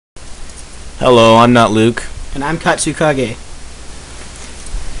Hello, I'm not Luke. And I'm Katsukage.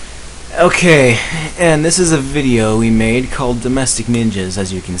 Okay, and this is a video we made called Domestic Ninjas,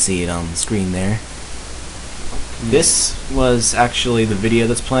 as you can see it on the screen there. This was actually the video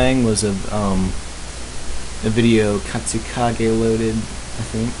that's playing was a video Katsukage loaded, I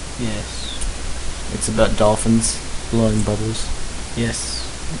think. Yes. It's about dolphins blowing bubbles. Yes.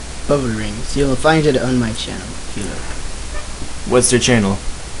 Bubble rings. You'll find it on my channel if you look. What's their channel?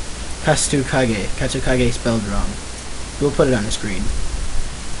 Katsukage. Katsukage spelled wrong. We'll put it on the screen.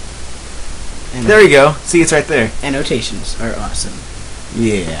 And there you go. See, it's right there. Annotations are awesome.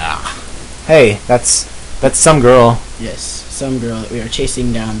 Yeah. Hey, that's some girl. Yes, some girl that we are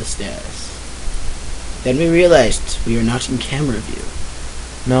chasing down the stairs. Then we realized we were not in camera view.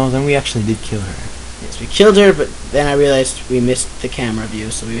 No, then we actually did kill her. Yes, we killed her, but then I realized we missed the camera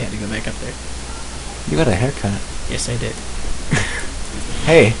view, so we had to go back up there. You got a haircut. Yes, I did.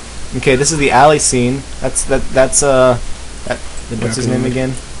 Hey, okay, this is the alley scene. What's his name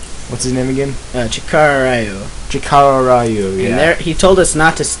again? What's his name again? Chikara Ryu. Chikara Ryu, yeah. And there, he told us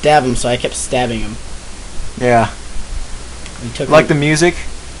not to stab him, so I kept stabbing him. Yeah. Like the music?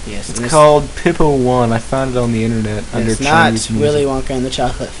 Yes. It's called Pippo 1. I found it on the internet under Chinese music. It's not Willy Wonka and the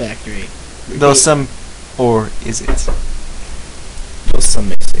Chocolate Factory. Though some... Or is it? Though some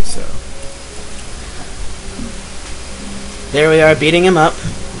may say so. There we are, beating him up.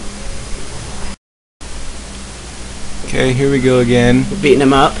 Okay, here we go again. We're beating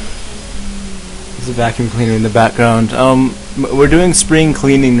him up. There's a vacuum cleaner in the background. We're doing spring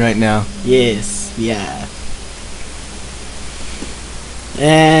cleaning right now. Yes, yeah.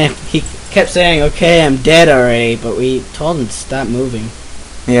 And he kept saying, "Okay, I'm dead already," but we told him to stop moving.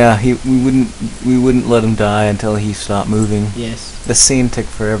 Yeah, we wouldn't let him die until he stopped moving. Yes. The scene took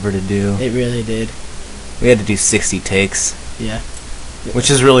forever to do. It really did. We had to do 60 takes. Yeah.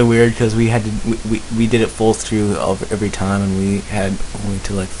 Which is really weird because we did it full through every time, and we had only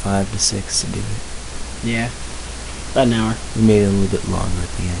to like 5 to 6 to do it. Yeah. About an hour. We made it a little bit longer at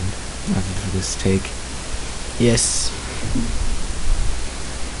the end after this take. Yes.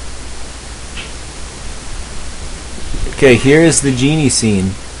 Okay, here is the genie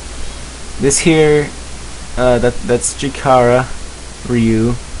scene. This here, that's Chikara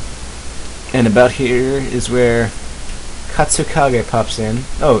Ryu, and about here is where Katsukage pops in.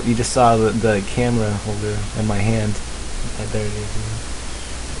 Oh, you just saw the camera holder in my hand. There it is.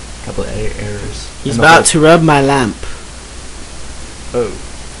 A couple of errors. He's about to rub my lamp. Oh,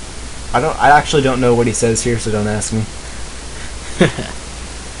 I actually don't know what he says here, so don't ask me.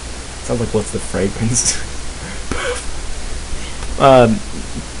 Sounds like what's the fragrance?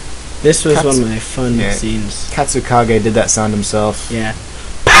 This was one of my fun scenes. Katsukage did that sound himself. Yeah.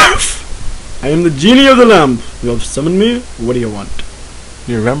 I am the genie of the lamp. You have summoned me. What do you want?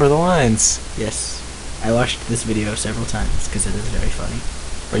 You remember the lines? Yes. I watched this video several times because it is very funny.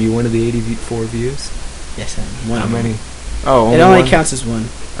 Are you one of the 84 views? Yes, I am. How many? Oh, it only counts as one.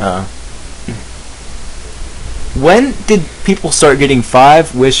 When did people start getting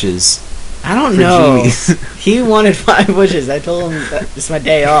 5 wishes? I don't know. He wanted 5 wishes. I told him that it's my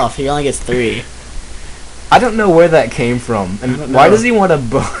day off. He only gets 3. I don't know where that came from. And why does he want a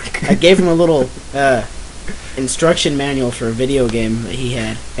book? I gave him a little instruction manual for a video game that he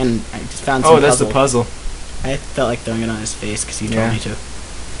had, and I just found some that's the puzzle. I felt like throwing it on his face because he told me to.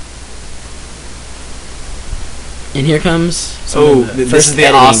 And here comes this is the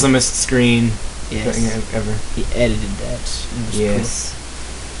awesomest screen ever. He edited that. Yes.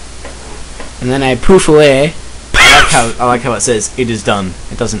 Cool. And then I poof away. I like how it says it is done.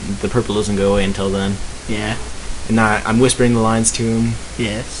 It doesn't. The purple doesn't go away until then. Yeah. And now I'm whispering the lines to him.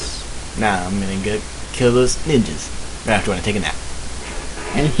 Yes. Now I'm gonna go kill those ninjas right after when I take a nap.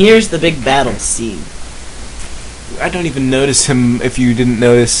 And here's the big battle scene. I don't even notice him if you didn't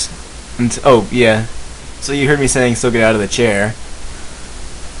notice. Oh yeah. So you heard me saying, "So get out of the chair."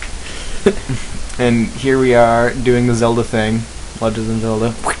 And here we are doing the Zelda thing, Legend of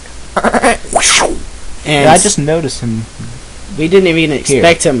Zelda. And I just noticed him. We didn't even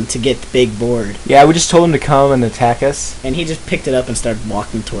expect him to get the big board. Yeah, we just told him to come and attack us. And he just picked it up and started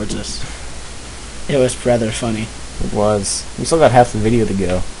walking towards us. It was rather funny. It was. We still got half the video to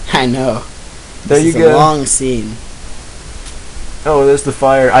go. I know. There you go. It's a long scene. Oh, there's the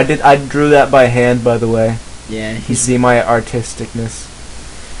fire. I drew that by hand, by the way. Yeah. You see my artisticness.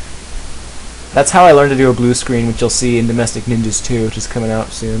 That's how I learned to do a blue screen, which you'll see in Domestic Ninjas 2, which is coming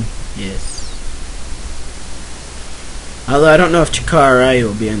out soon. Yes. Although I don't know if Chikara Ryu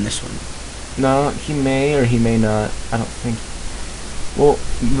will be in this one. No, he may or he may not. I don't think. Well,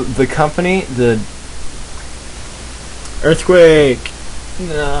 the company, the Earthquake!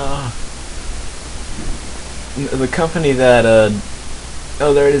 No. The company that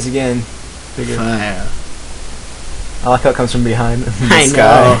oh, there it is again. Figure. Fire. I like how it comes from behind the I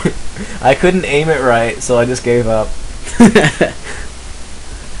sky. know. I couldn't aim it right, so I just gave up.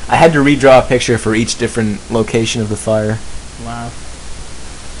 I had to redraw a picture for each different location of the fire Wow.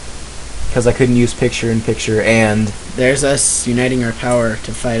 because I couldn't use picture-in-picture and There's us uniting our power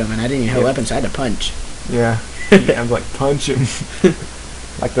to fight them, and I didn't even have Yep. weapons, so I had to punch. yeah, I'm like punch him,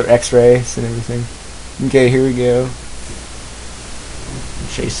 like their X-rays and everything. Okay, here we go.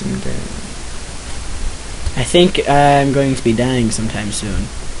 Chase him down I think I'm going to be dying sometime soon.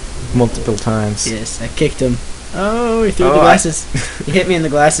 multiple times. Yes, I kicked him. Oh, he threw Oh, the glasses. He hit me in the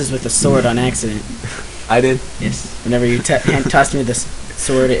glasses with a sword on accident. I did. Yes. Whenever you tossed me this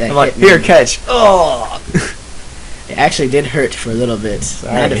sword, it I'm like, hit me. here, catch. Oh. It actually did hurt for a little bit.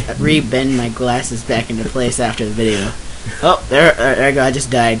 Sorry. I had to re-bend my glasses back into place after the video. Oh, there I go. I just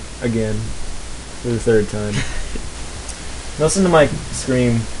died. Again, for the third time. Listen to my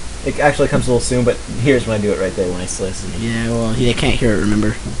scream. It actually comes a little soon, but here's when I do it right there when I listen. Yeah, well, they can't hear it, remember?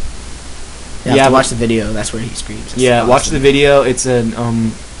 You have Yeah, to but- watch the video. That's where he screams. It's Yeah, watch awesome. the video. It's an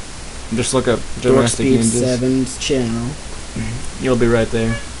just look up Dork Domestic Speed Ninjas. 7's channel. You'll be right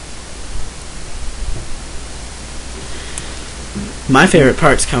there. My favorite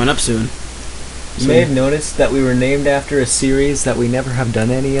part's coming up soon. You may have noticed that we were named after a series that we never have done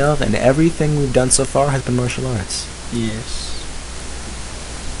any of, and everything we've done so far has been martial arts, Yes.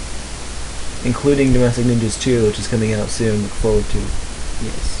 including Domestic Ninjas 2, which is coming out soon. Look forward to.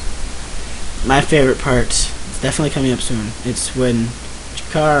 Yes. My favorite part is definitely coming up soon. It's when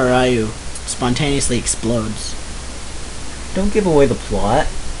Chikara Ryu spontaneously explodes. Don't give away the plot.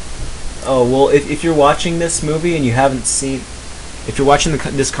 Oh, well, if you're watching this movie and you haven't seen... If you're watching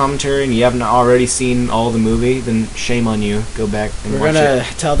this commentary and you haven't already seen all the movie, then shame on you. Go back and We're watch gonna it.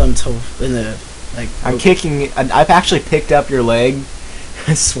 tell them to in the like. I'm kicking... I've actually picked up your leg.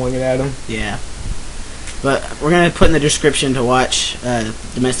 I swung it at him. Yeah. But we're gonna put in the description to watch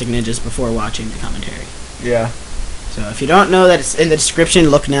Domestic Ninjas before watching the commentary. Yeah. So if you don't know that it's in the description,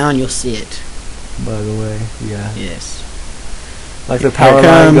 look now and you'll see it. By the way, yeah. Yes. Like the Here power it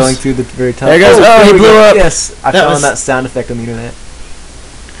line comes. going through the very top. There it goes. Oh, there he we blew go. up. Yes, I That found was- that sound effect on the internet.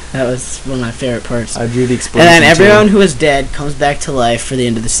 That was one of my favorite parts. I drew the And explosion. then everyone too. who is dead comes back to life for the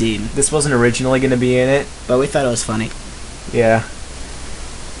end of the scene. This wasn't originally going to be in it. But we thought it was funny. Yeah.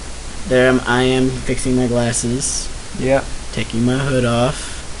 There I am fixing my glasses, Yeah. taking my hood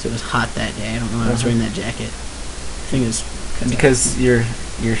off. So it was hot that day. I don't know why I was Uh-huh. wearing that jacket. I think it was Because your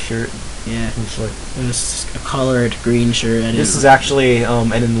shirt yeah, was like. it was a collared green shirt. I This didn't- is actually a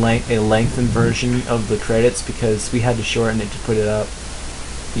lengthened version of the credits because we had to shorten it to put it up.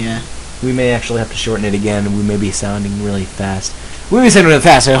 yeah. We may actually have to shorten it again, and we may be sounding really fast. We may be sounding really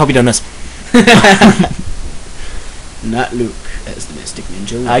fast. I hope you don't miss. Not Luke as the Mystic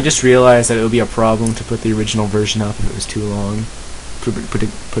Ninja. I just realized that it would be a problem to put the original version up if it was too long.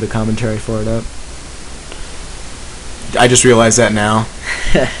 Put a commentary for it up. I just realized that now.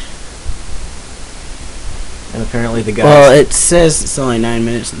 And apparently the guy. Well, it says it's only 9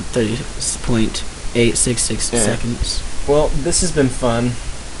 minutes and 30.866 Yeah. seconds. Well, this has been fun.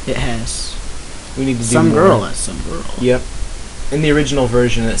 It has. We need to do Some more. girl as some girl. Yep. In the original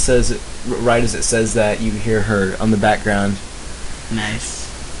version, it says right as it says that you hear her on the background. Nice.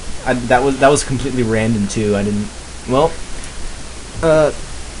 That was completely random too. I didn't. Well,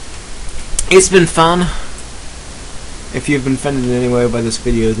 it's been fun. If you've been offended in any way by this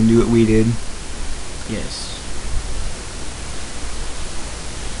video, then do what we did. Yes.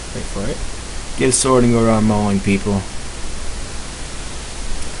 Wait for it. Get a sword and go around mauling people.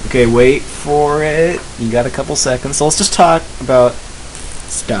 Okay, wait for it. You got a couple seconds. So let's just talk about.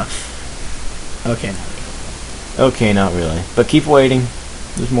 Stuff. Okay. Okay, not really, but keep waiting.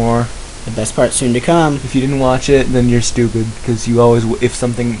 There's more. The best part soon to come. If you didn't watch it, then you're stupid because you always if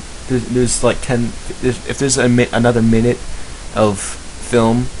something there's like 10 if there's another minute of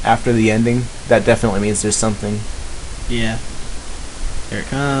film after the ending, that definitely means there's something. Yeah. There it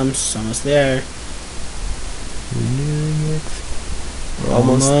comes. Almost there. We're doing it. We're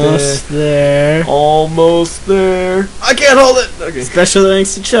Almost there. Almost there. I can't hold it. Okay. Special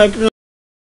thanks to Chuck.